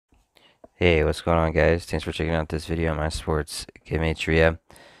Hey, what's going on, guys? Thanks for checking out this video on my sports gematria.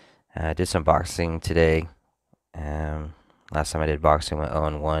 I did some boxing today. Um, Last time I did boxing went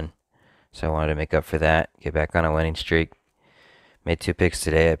 0-1, so I wanted to make up for that, get back on a winning streak. Made two picks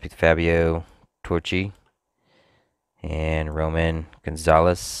today. I picked Fabio Turchi and Roman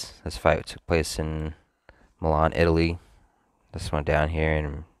Gonzalez. This fight took place in Milan, Italy. This one down here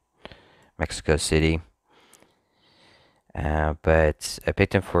in Mexico City. But I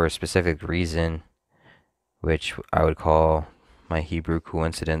picked him for a specific reason, which I would call my Hebrew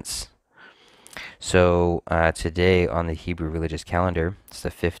coincidence. So today on the Hebrew religious calendar, it's the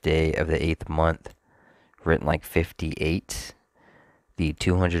fifth day of the eighth month, written like 58, the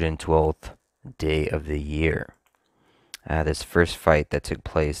 212th day of the year. This first fight that took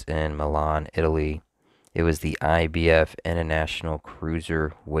place in Milan, Italy, it was the IBF International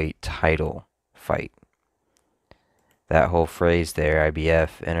Cruiserweight title fight. That whole phrase there,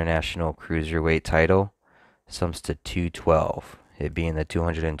 IBF International Cruiserweight title, sums to 212, it being the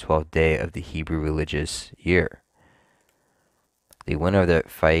 212th day of the Hebrew religious year. The winner of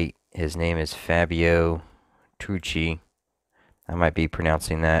that fight, his name is Fabio Turchi. I might be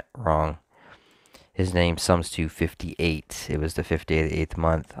pronouncing that wrong. His name sums to 58. It was the fifth day of the eighth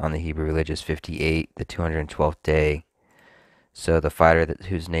month on the Hebrew religious 58, the 212th day. So the fighter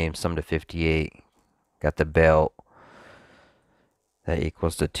whose name summed to 58 got the belt. That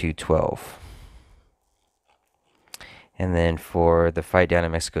equals to 212. And then for the fight down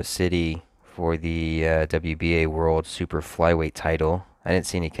in Mexico City for the WBA World Super Flyweight title, I didn't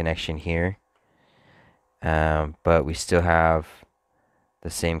see any connection here. But we still have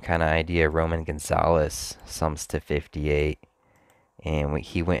the same kind of idea. Roman Gonzalez sums to 58. And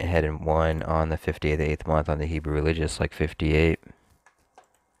he went ahead and won on the 5th day of the 8th month on the Hebrew religious, like 58.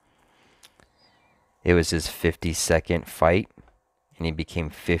 It was his 52nd fight, and he became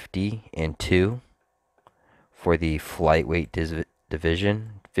 50-2 for the flyweight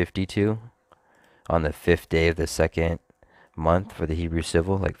division, 52, on the 5th day of the 2nd month for the Hebrew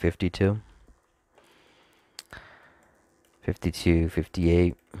civil, like 52. 52,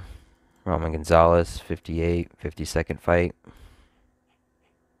 58. Roman Gonzalez, 58, 52nd fight.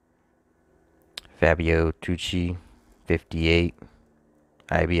 Fabio Turchi, 58.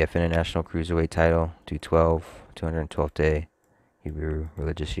 IBF International Cruiserweight title, 212, 212th day, Hebrew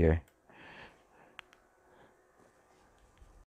religious year.